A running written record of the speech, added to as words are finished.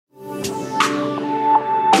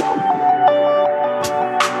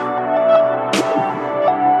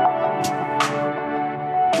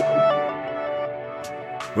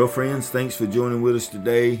Well, friends, thanks for joining with us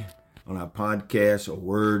today on our podcast, A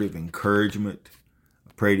Word of Encouragement.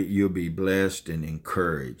 I pray that you'll be blessed and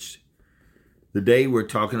encouraged. Today we're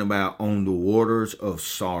talking about on the waters of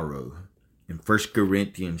sorrow in 1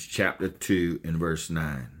 Corinthians chapter 2 and verse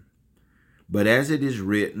 9. But as it is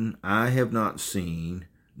written, I have not seen,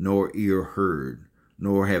 nor ear heard,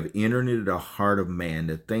 nor have entered into the heart of man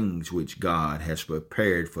the things which God has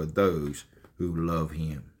prepared for those who love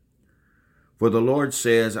him. For the Lord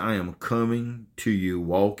says, I am coming to you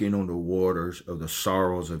walking on the waters of the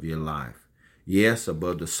sorrows of your life. Yes,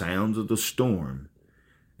 above the sounds of the storm.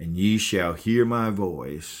 And ye shall hear my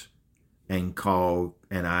voice, and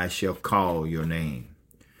I shall call your name.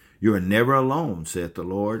 You are never alone, saith the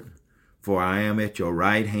Lord, for I am at your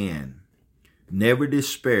right hand. Never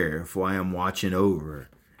despair, for I am watching over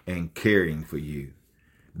and caring for you.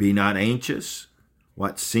 Be not anxious.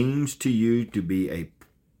 What seems to you to be a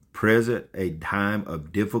time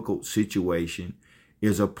of difficult situation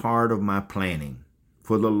is a part of my planning.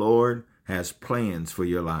 For the Lord has plans for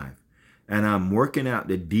your life, and I'm working out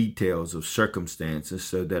the details of circumstances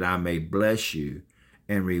so that I may bless you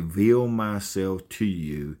and reveal myself to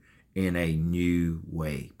you in a new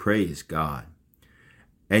way. Praise God.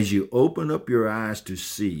 As you open up your eyes to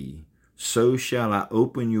see, so shall I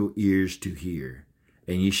open your ears to hear,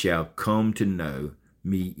 and ye shall come to know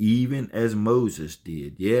me even as Moses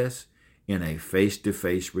did, yes, in a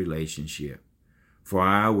face-to-face relationship. For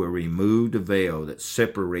I will remove the veil that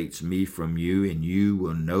separates me from you, and you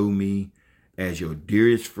will know me as your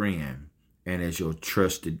dearest friend and as your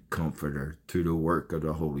trusted comforter through the work of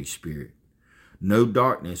the Holy Spirit. No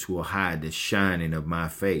darkness will hide the shining of my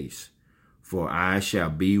face, for I shall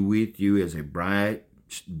be with you as a bright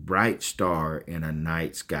star in a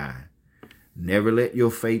night sky. Never let your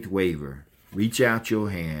faith waver. Reach out your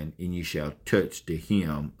hand, and you shall touch the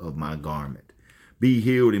hem of my garment. Be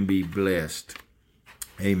healed and be blessed.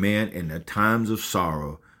 Amen. In the times of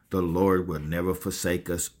sorrow, the Lord will never forsake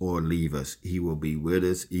us or leave us. He will be with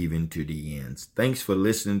us even to the ends. Thanks for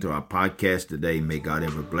listening to our podcast today. May God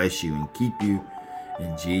ever bless you and keep you.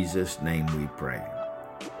 In Jesus' name we pray.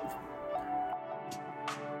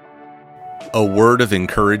 A Word of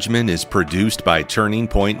Encouragement is produced by Turning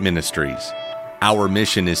Point Ministries. Our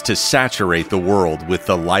mission is to saturate the world with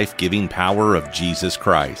the life-giving power of Jesus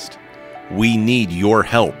Christ. We need your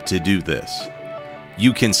help to do this.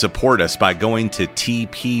 You can support us by going to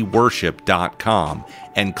tpworship.com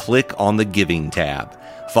and click on the Giving tab.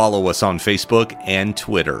 Follow us on Facebook and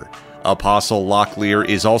Twitter. Apostle Locklear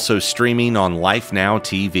is also streaming on LifeNow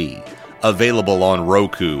TV. Available on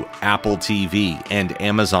Roku, Apple TV, and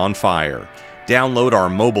Amazon Fire. Download our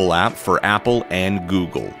mobile app for Apple and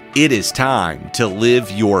Google. It is time to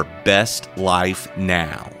live your best life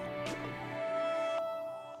now.